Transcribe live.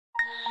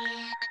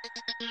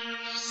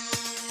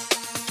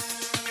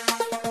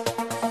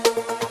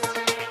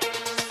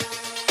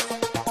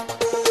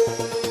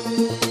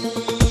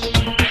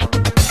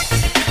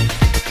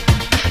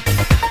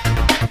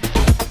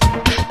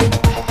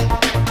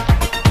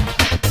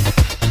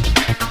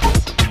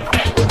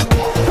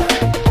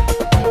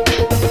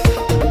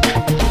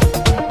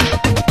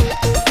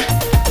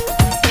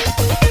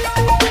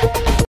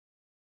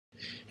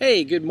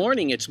Hey, good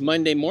morning. It's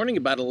Monday morning,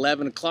 about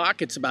 11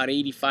 o'clock. It's about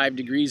 85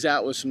 degrees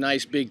out with some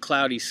nice big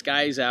cloudy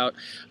skies out,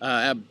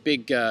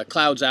 big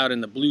clouds out in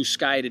the blue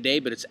sky today,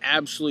 but it's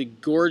absolutely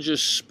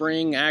gorgeous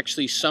spring,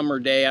 actually summer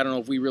day. I don't know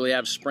if we really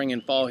have spring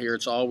and fall here.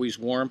 It's always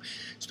warm.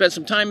 Spent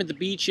some time at the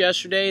beach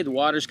yesterday. The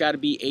water's got to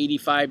be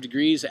 85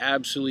 degrees,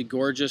 absolutely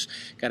gorgeous.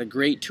 Got a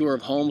great tour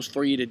of homes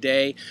for you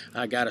today.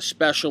 I got a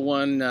special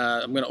one.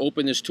 I'm going to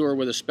open this tour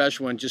with a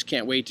special one. Just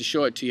can't wait to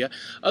show it to you.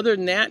 Other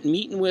than that,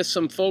 meeting with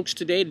some folks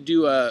today to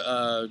do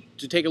to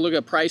take a look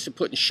at the price of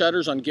putting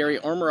shutters on Gary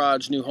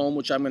Ormerod's new home,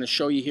 which I'm going to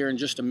show you here in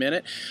just a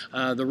minute.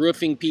 The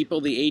roofing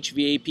people, the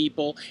HVA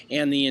people,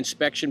 and the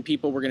inspection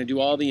people. We're going to do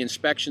all the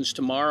inspections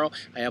tomorrow.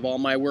 I have all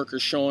my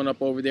workers showing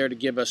up over there to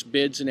give us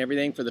bids and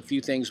everything for the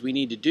few things we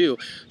need to do.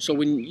 So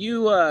when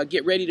you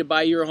get ready to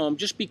buy your home,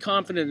 just be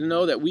confident to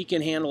know that we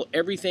can handle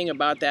everything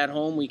about that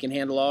home. We can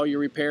handle all your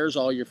repairs,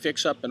 all your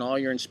fix-up, and all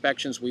your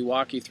inspections. We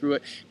walk you through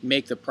it,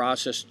 make the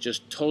process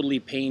just totally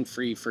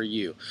pain-free for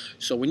you.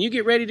 So when you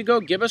get ready to go,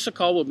 give us a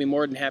call. We'll be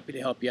more than happy to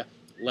help you.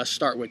 Let's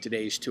start with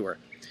today's tour.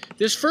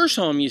 This first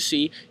home you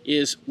see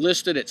is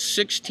listed at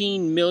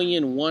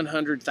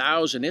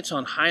 $16,100,000. It's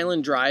on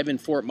Highland Drive in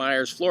Fort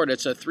Myers, Florida.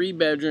 It's a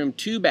 3-bedroom,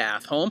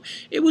 2-bath home.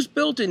 It was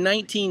built in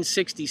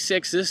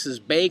 1966. This is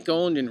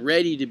bank-owned and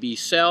ready to be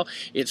sold.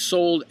 It's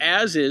sold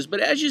as is, but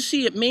as you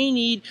see, it may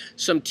need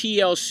some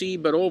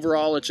TLC, but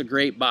overall, it's a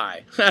great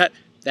buy.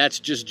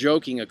 That's just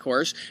joking, of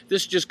course.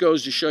 This just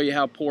goes to show you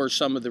how poor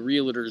some of the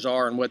realtors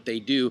are and what they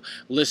do.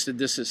 Listed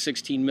this at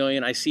 $16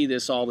 million. I see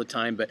this all the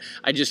time, but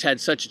I just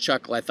had such a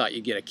chuckle I thought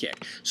you'd get a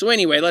kick. So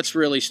anyway, let's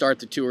really start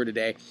the tour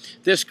today.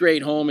 This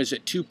great home is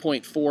at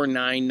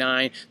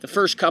 $2.499. The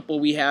first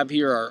couple we have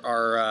here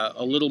are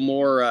a little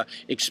more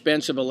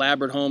expensive,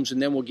 elaborate homes,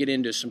 and then we'll get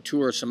into some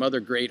tours, some other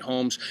great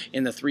homes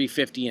in the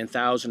 $350,000 and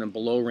 $1,000 and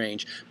below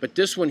range. But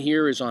this one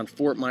here is on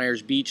Fort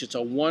Myers Beach. It's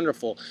a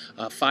wonderful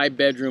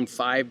 5-bedroom,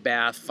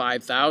 5-bath,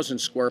 5,000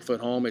 square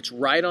foot home. It's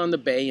right on the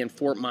bay in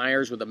Fort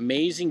Myers with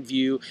amazing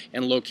view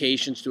and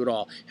locations to it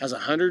all. It has a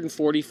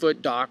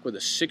 140-foot dock with a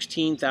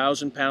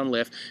 16,000-pound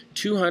lift,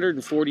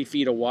 240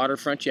 feet of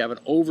waterfront. You have an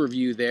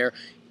overview there.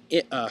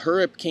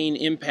 Hurricane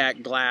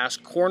impact glass,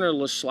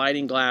 cornerless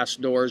sliding glass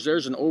doors.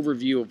 There's an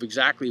overview of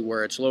exactly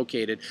where it's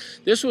located.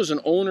 This was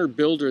an owner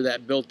builder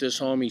that built this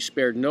home. He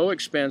spared no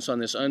expense on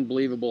this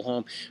unbelievable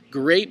home.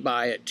 Great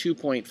buy at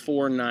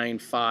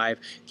 $2.495.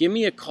 Give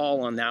me a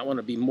call on that one.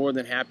 I'd be more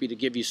than happy to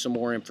give you some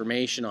more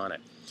information on it.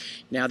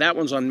 Now that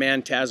one's on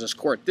Mantasas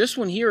Court. This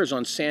one here is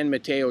on San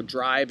Mateo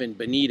Drive in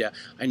Bonita.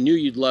 I knew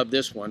you'd love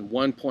this one.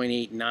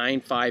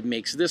 1.895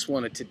 makes this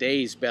one of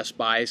today's best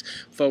buys.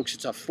 Folks,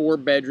 it's a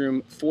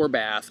 4-bedroom,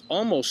 4-bath,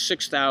 almost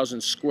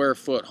 6,000 square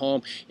foot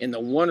home in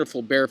the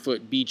wonderful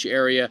Barefoot Beach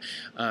area.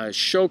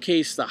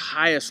 Showcase the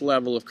highest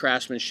level of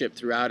craftsmanship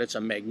throughout. It's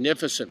a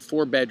magnificent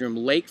 4-bedroom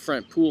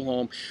lakefront pool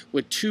home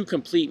with 2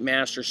 complete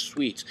master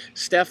suites.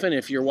 Stefan,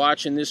 if you're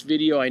watching this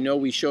video, I know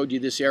we showed you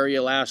this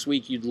area last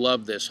week. You'd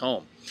love this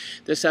home.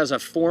 This has a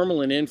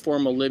formal and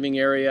informal living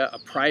area, a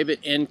private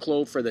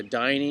enclave for the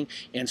dining,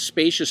 and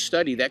spacious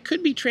study that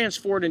could be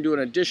transformed into an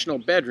additional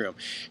bedroom.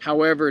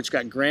 However, it's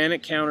got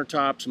granite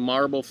countertops,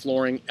 marble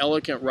flooring,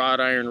 elegant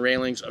wrought iron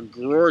railings, a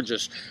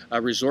gorgeous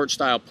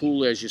resort-style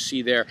pool as you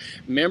see there.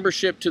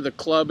 Membership to the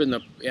club and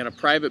a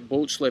private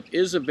boat slip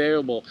is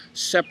available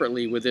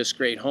separately with this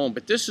great home,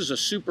 but this is a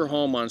super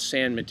home on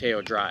San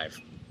Mateo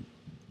Drive.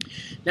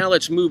 Now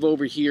let's move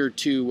over here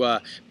to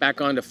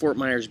back onto Fort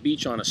Myers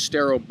Beach on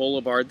Estero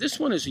Boulevard. This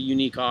one is a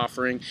unique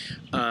offering.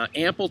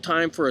 Ample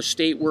time for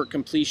estate work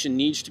completion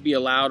needs to be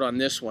allowed on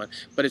this one,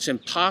 but it's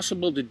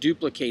impossible to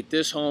duplicate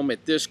this home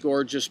at this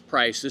gorgeous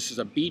price. This is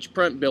a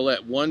beachfront villa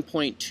at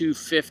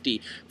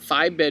 $1.250,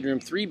 5-bedroom,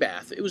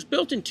 3-bath. It was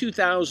built in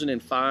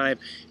 2005.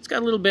 It's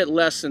got a little bit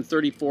less than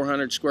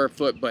 3,400 square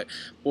foot, but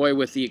boy,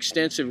 with the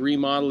extensive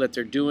remodel that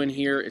they're doing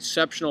here,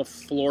 exceptional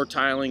floor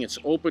tiling, it's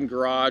open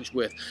garage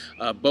with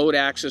boat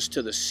access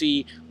to the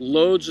sea,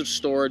 loads of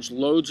storage,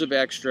 loads of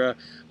extra.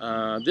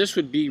 This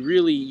would be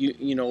really,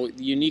 you know,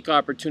 the unique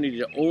opportunity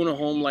to own a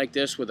home like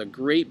this with a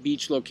great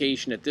beach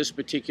location at this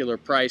particular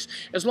price,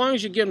 as long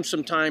as you give them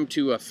some time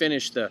to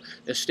finish the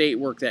estate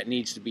work that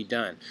needs to be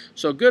done.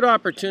 So good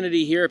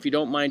opportunity here if you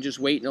don't mind just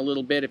waiting a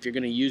little bit if you're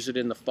going to use it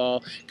in the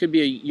fall. Could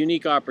be a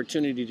unique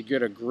opportunity to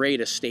get a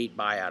great estate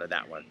buy out of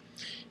that one.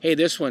 Hey,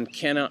 this one,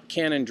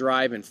 Cannon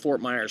Drive in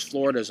Fort Myers,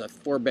 Florida, is a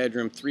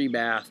 4-bedroom,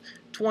 3-bath,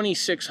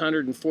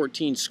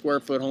 2,614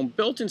 square foot home,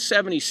 built in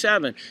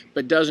 77,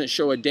 but doesn't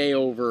show a day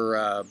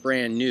over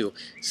brand new.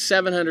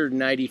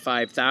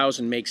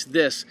 $795,000 makes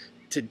this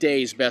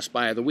today's best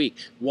buy of the week.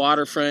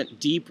 Waterfront,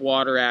 deep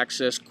water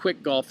access,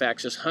 quick Gulf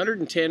access,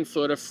 110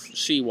 foot of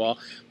seawall,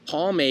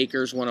 Palm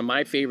Acres, one of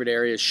my favorite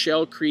areas,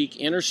 Shell Creek,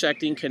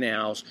 intersecting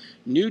canals,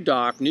 new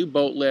dock, new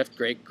boat lift,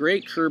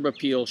 great curb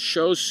appeal,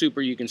 shows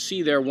super. You can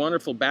see there,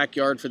 wonderful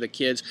backyard for the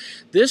kids.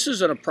 This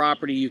is a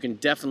property you can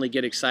definitely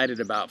get excited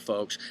about,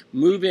 folks.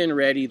 Move-in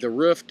ready, the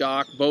roof,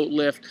 dock, boat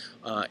lift,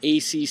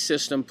 AC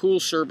system, pool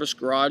service,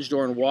 garage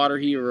door, and water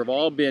heater have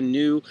all been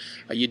new.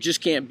 You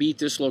just can't beat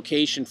this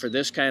location for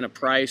this kind of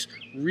price.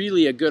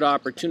 Really a good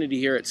opportunity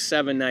here at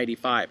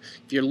 $795.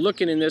 If you're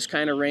looking in this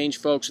kind of range,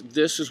 folks,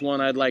 this is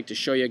one I'd like to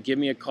show you. Give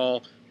me a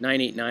call,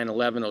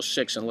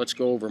 989-1106, and let's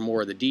go over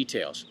more of the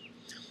details.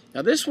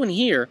 Now this one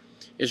here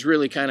is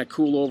really kind of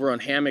cool over on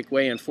Hammock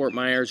Way in Fort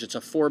Myers. It's a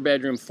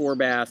 4-bedroom,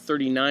 4-bath,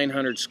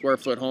 3,900 square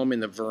foot home in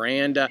the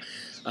veranda.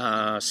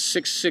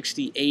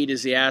 $668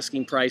 is the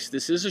asking price.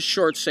 This is a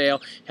short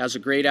sale, has a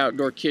great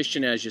outdoor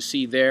kitchen as you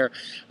see there.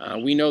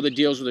 We know the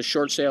deals with a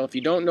short sale. If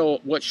you don't know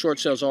what short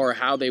sales are or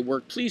how they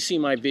work, please see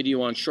my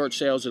video on short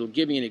sales. It'll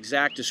give you an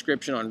exact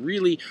description on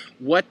really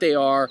what they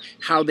are,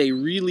 how they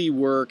really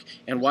work,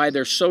 and why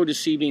they're so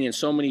deceiving and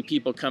so many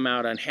people come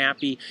out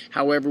unhappy.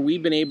 However,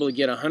 we've been able to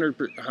get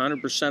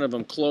 100% of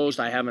them closed.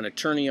 I have an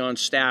attorney on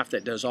staff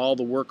that does all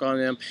the work on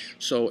them.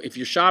 So if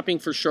you're shopping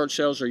for short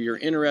sales or you're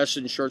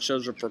interested in short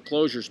sales or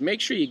foreclosures,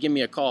 make sure you give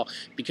me a call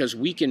because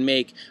we can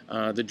make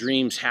the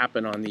dreams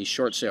happen on these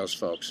short sales,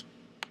 folks.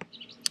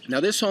 Now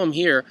this home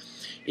here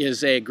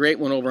is a great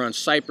one over on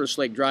Cypress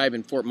Lake Drive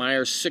in Fort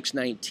Myers,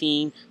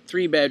 619,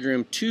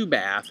 3-bedroom,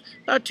 2-bath,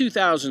 about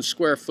 2,000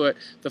 square foot.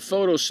 The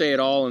photos say it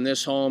all in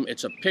this home.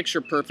 It's a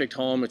picture-perfect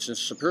home. It's in a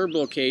superb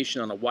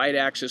location on a wide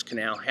access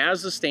canal,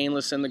 has the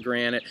stainless and the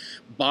granite,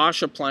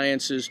 Bosch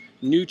appliances,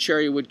 new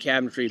cherry wood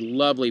cabinetry,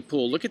 lovely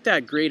pool. Look at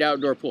that great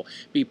outdoor pool.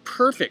 Be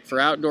perfect for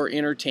outdoor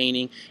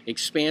entertaining,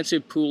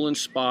 expansive pool and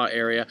spa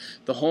area.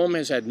 The home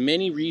has had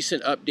many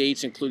recent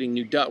updates, including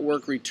new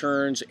ductwork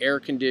returns, air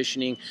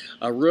conditioning,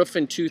 a roof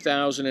in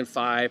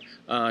 2005,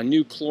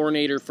 new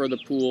chlorinator for the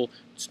pool.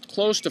 It's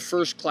close to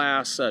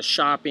first-class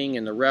shopping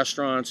and the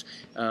restaurants.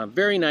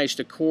 Very nice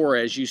decor,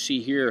 as you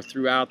see here,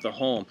 throughout the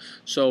home.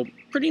 So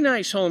pretty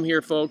nice home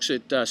here, folks,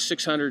 at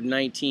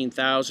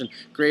 $619,000.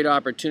 Great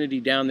opportunity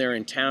down there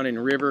in Town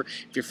and River.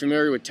 If you're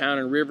familiar with Town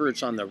and River,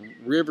 it's on the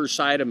river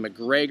side of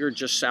McGregor,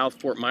 just south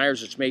Fort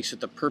Myers, which makes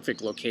it the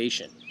perfect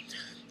location.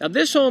 Now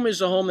this home is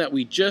the home that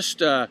we just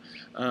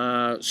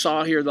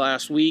saw here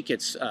last week.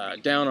 It's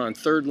down on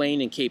 3rd Lane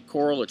in Cape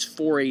Coral. It's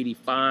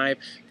 $485,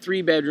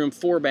 3-bedroom,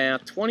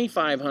 4-bath,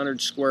 2,500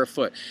 square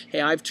foot.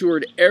 Hey, I've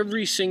toured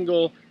every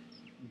single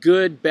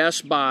good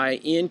Best Buy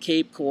in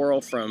Cape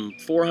Coral from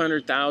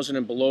 400,000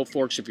 and below,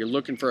 folks. If you're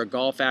looking for a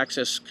Gulf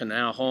access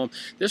canal home,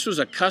 this was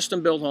a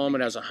custom built home.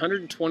 It has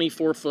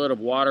 124 foot of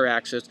water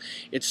access.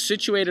 It's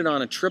situated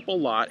on a triple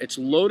lot. It's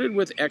loaded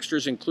with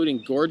extras,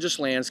 including gorgeous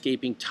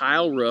landscaping,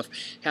 tile roof,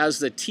 has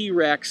the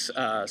T-Rex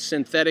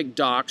synthetic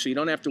dock, so you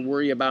don't have to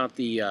worry about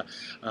the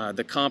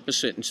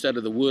composite instead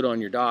of the wood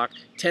on your dock.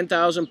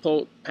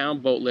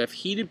 10,000-pound boat lift,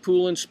 heated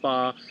pool and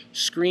spa,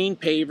 screen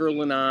paver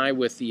lanai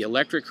with the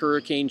electric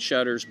hurricane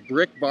shutters,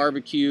 brick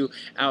barbecue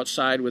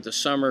outside with a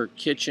summer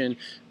kitchen,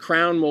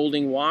 crown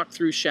molding,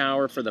 walk-through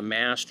shower for the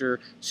master.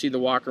 See the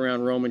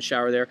walk-around Roman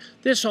shower there.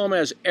 This home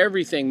has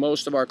everything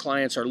most of our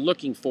clients are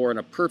looking for in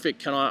a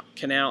perfect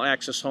canal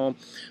access home.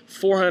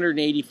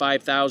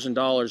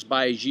 $485,000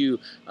 buys you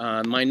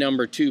my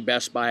number 2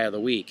 Best Buy of the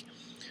week.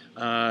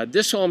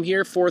 This home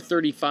here,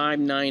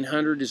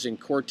 $435,900, is in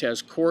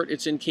Cortez Court.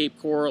 It's in Cape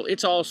Coral.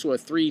 It's also a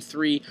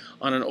 3-3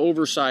 on an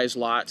oversized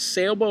lot.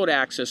 Sailboat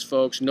access,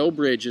 folks, no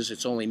bridges.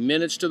 It's only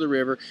minutes to the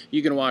river.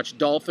 You can watch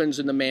dolphins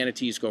and the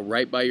manatees go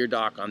right by your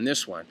dock on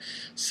this one.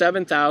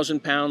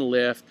 7,000-pound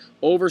lift,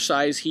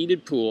 oversized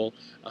heated pool,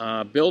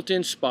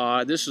 built-in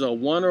spa. This is a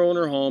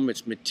one-owner home.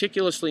 It's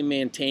meticulously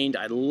maintained.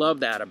 I love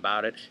that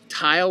about it.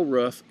 Tile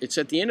roof. It's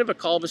at the end of a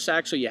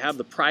cul-de-sac, so you have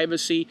the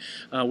privacy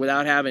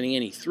without having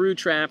any through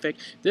traffic.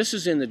 This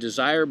is in the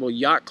desirable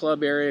yacht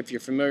club area. If you're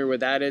familiar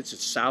with that,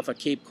 it's south of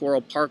Cape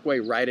Coral Parkway,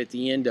 right at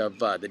the end of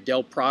the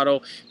Del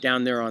Prado,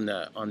 down there on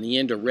the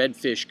end of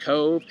Redfish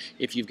Cove.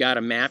 If you've got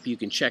a map, you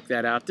can check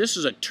that out. This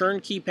is a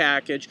turnkey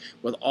package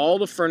with all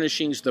the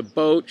furnishings, the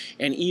boat,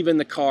 and even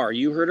the car.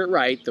 You heard it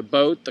right. The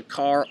boat, the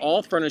car,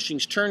 all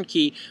furnishings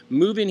turnkey.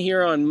 Move in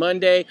here on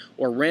Monday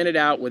or rent it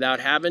out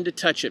without having to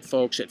touch it,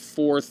 folks, at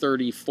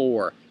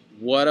 $434.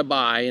 What a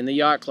buy in the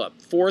yacht club.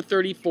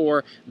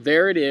 $434.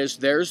 There it is.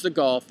 There's the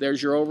Gulf.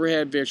 There's your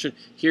overhead vision.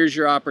 Here's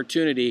your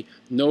opportunity.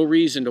 No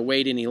reason to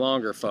wait any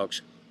longer,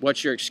 folks.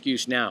 What's your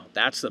excuse now?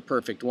 That's the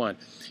perfect one.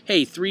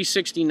 Hey,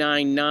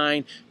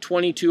 369-9,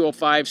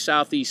 2205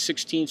 Southeast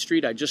 16th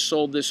Street. I just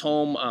sold this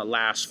home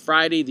last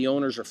Friday. The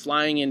owners are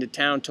flying into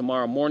town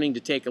tomorrow morning to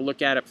take a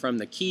look at it from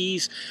the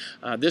Keys.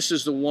 This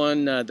is the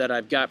one that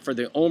I've got for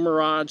the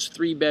Omerods,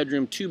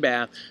 3-bedroom,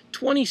 2-bath,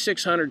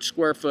 2,600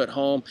 square foot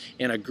home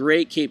in a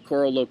great Cape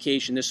Coral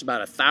location. This is about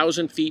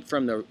 1,000 feet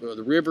from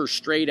the river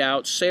straight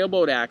out,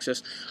 sailboat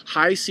access,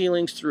 high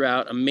ceilings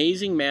throughout,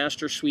 amazing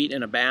master suite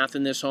and a bath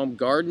in this home,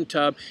 garden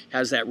tub,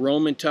 has that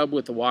Roman tub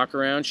with the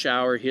walk-around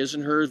shower, his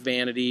and hers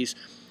vanities.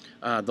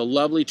 The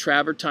lovely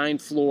travertine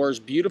floors,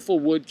 beautiful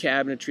wood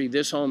cabinetry.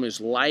 This home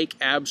is like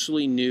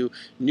absolutely new.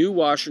 New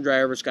washer and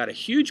dryer. It's got a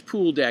huge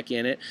pool deck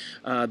in it.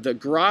 The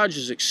garage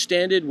is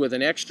extended with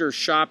an extra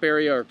shop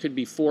area, or it could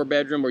be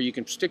 4-bedroom, where you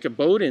can stick a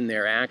boat in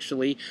there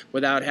actually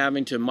without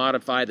having to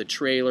modify the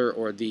trailer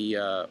or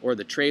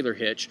the trailer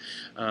hitch.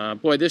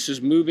 Boy, this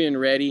is move-in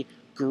ready.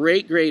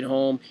 Great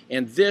home,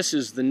 and this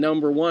is the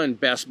 #1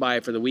 best buy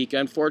for the week.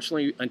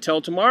 Unfortunately,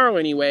 until tomorrow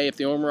anyway, if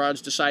the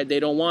Ormerods decide they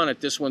don't want it,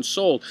 this one's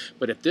sold.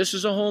 But if this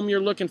is a home you're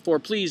looking for,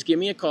 please give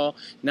me a call,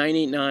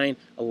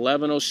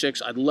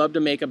 989-1106. I'd love to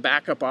make a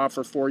backup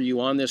offer for you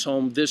on this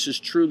home. This is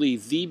truly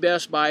the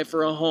best buy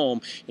for a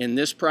home in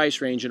this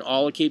price range in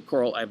all of Cape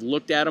Coral. I've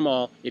looked at them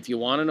all. If you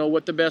want to know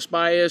what the best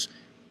buy is,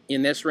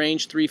 in this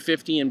range,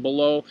 $350 and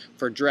below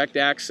for direct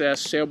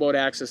access, sailboat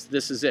access,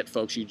 this is it,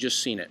 folks. You've just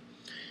seen it.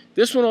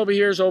 This one over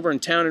here is over in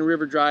Town and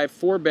River Drive,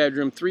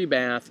 4-bedroom,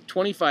 3-bath,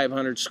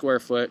 2,500 square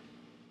foot.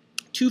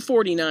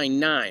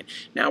 $249,900.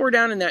 Now we're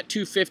down in that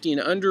 $250 and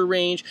under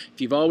range.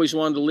 If you've always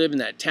wanted to live in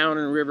that Town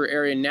and River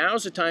area,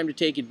 now's the time to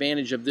take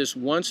advantage of this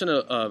once in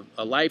a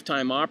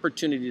lifetime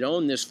opportunity to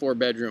own this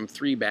 4-bedroom,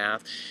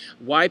 3-bath.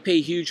 Why pay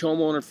huge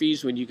homeowner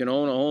fees when you can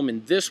own a home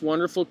in this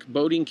wonderful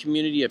boating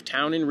community of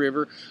Town and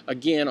River?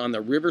 Again, on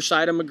the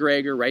riverside of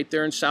McGregor, right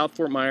there in South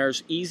Fort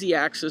Myers. Easy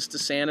access to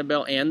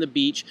Sanibel and the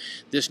beach.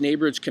 This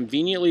neighborhood's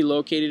conveniently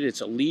located.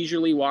 It's a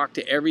leisurely walk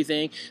to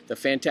everything. The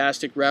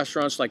fantastic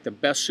restaurants like the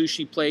best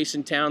sushi place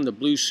in town, the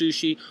Blue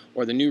Sushi,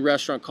 or the new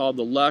restaurant called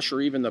the Lush,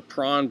 or even the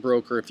Prawn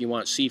Broker if you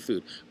want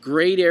seafood.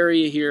 Great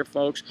area here,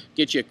 folks.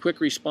 Get you a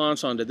quick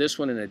response onto this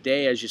one in a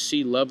day. As you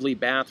see, lovely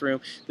bathroom.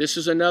 This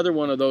is another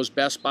one of those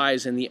best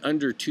buys in the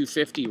under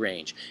 $250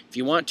 range. If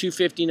you want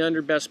 $250 and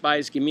under best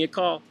buys, give me a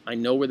call. I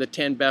know where the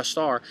 10 best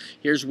are.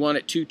 Here's one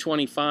at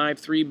 $225,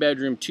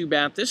 3-bedroom,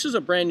 2-bath. This is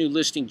a brand new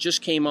listing,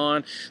 just came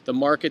on the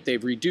market.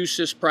 They've reduced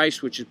this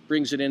price, which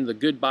brings it into the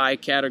good buy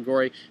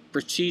category.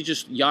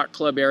 Prestigious yacht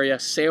club area,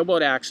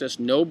 sailboat access,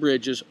 no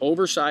bridges,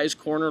 oversized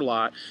corner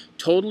lot,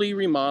 totally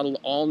remodeled,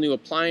 all new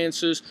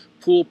appliances,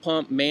 pool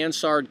pump,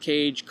 mansard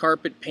cage,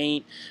 carpet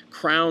paint,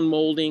 crown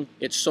molding.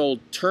 It's sold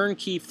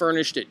turnkey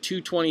furnished at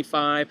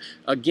 $225.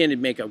 Again,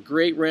 it'd make a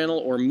great rental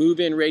or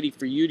move-in ready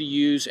for you to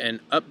use and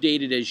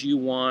update it as you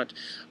want.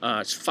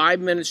 It's 5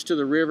 minutes to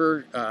the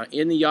river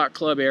in the yacht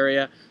club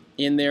area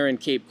in there in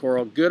Cape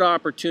Coral. Good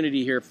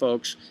opportunity here,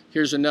 folks.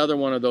 Here's another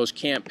one of those.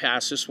 Can't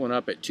pass this one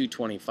up at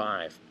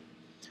 $225.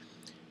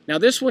 Now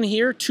this one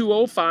here,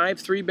 205,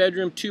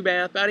 3-bedroom,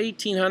 2-bath, about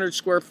 1,800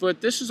 square foot.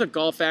 This is a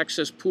Gulf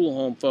Access pool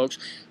home, folks,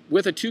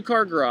 with a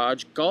 2-car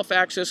garage, Gulf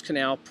Access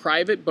canal,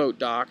 private boat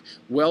dock,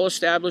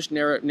 well-established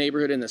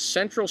neighborhood in the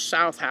central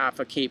south half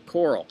of Cape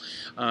Coral.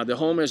 The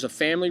home has a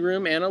family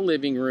room and a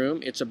living room.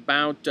 It's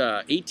about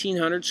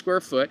 1,800 square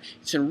foot.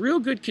 It's in real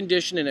good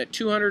condition, and at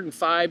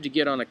 $205 to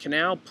get on a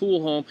canal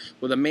pool home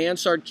with a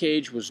mansard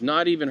cage was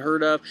not even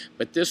heard of,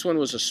 but this one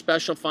was a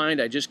special find.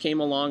 I just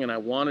came along and I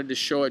wanted to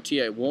show it to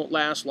you. It won't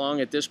last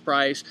long at this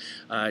price.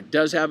 It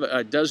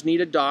does need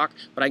a dock,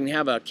 but I can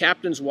have a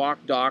captain's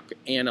walk dock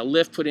and a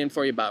lift put in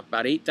for you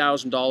about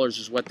 $8,000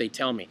 is what they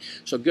tell me.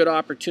 So good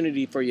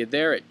opportunity for you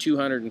there at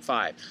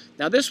 $205.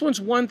 Now this one's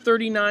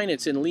 $139.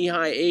 It's in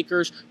Lehigh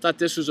Acres. Thought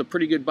this was a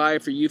pretty good buy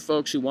for you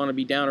folks who want to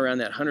be down around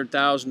that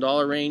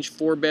 $100,000 range.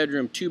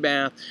 4-bedroom,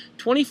 2-bath,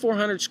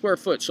 2,400 square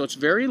foot. So it's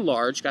very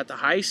large. Got the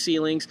high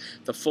ceilings,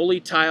 the fully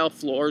tile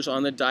floors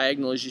on the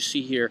diagonal as you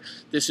see here.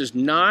 This is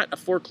not a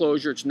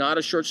foreclosure. It's not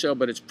a short sale,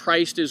 but it's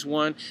priced as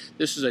one.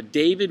 This is a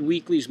David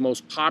Weekley's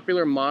most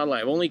popular model.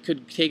 I only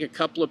could take a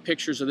couple of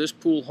pictures of this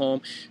pool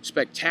home.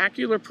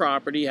 Spectacular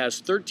property.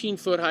 Has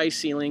 13-foot high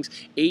ceilings,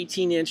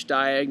 18-inch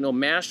diagonal,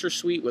 master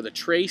suite with a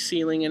tray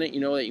ceiling in it.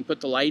 You know that you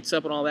put the lights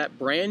up and all that.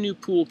 Brand new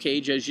pool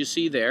cage as you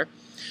see there.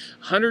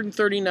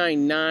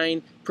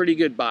 $139,900. Pretty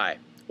good buy.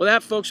 Well,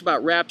 that, folks,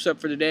 about wraps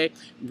up for today.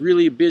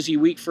 Really a busy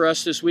week for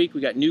us this week. We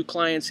got new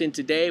clients in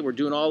today. We're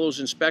doing all those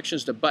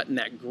inspections to button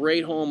that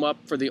great home up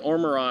for the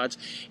Ormerods.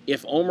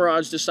 If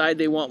Ormerods decide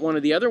they want one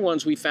of the other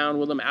ones we found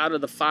with them out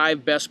of the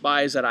 5 best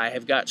buys that I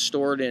have got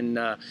stored in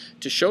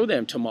to show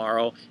them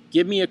tomorrow,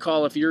 give me a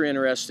call if you're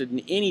interested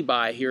in any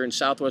buy here in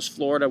Southwest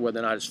Florida, whether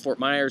or not it's Fort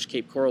Myers,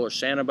 Cape Coral, or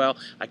Sanibel.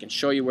 I can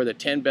show you where the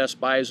 10 best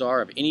buys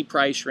are of any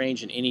price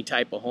range and any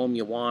type of home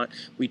you want.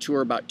 We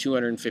tour about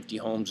 250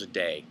 homes a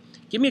day.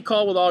 Give me a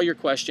call with all your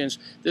questions.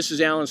 This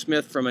is Alan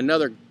Smith from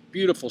another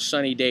beautiful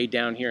sunny day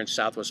down here in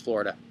Southwest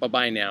Florida.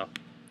 Bye-bye now.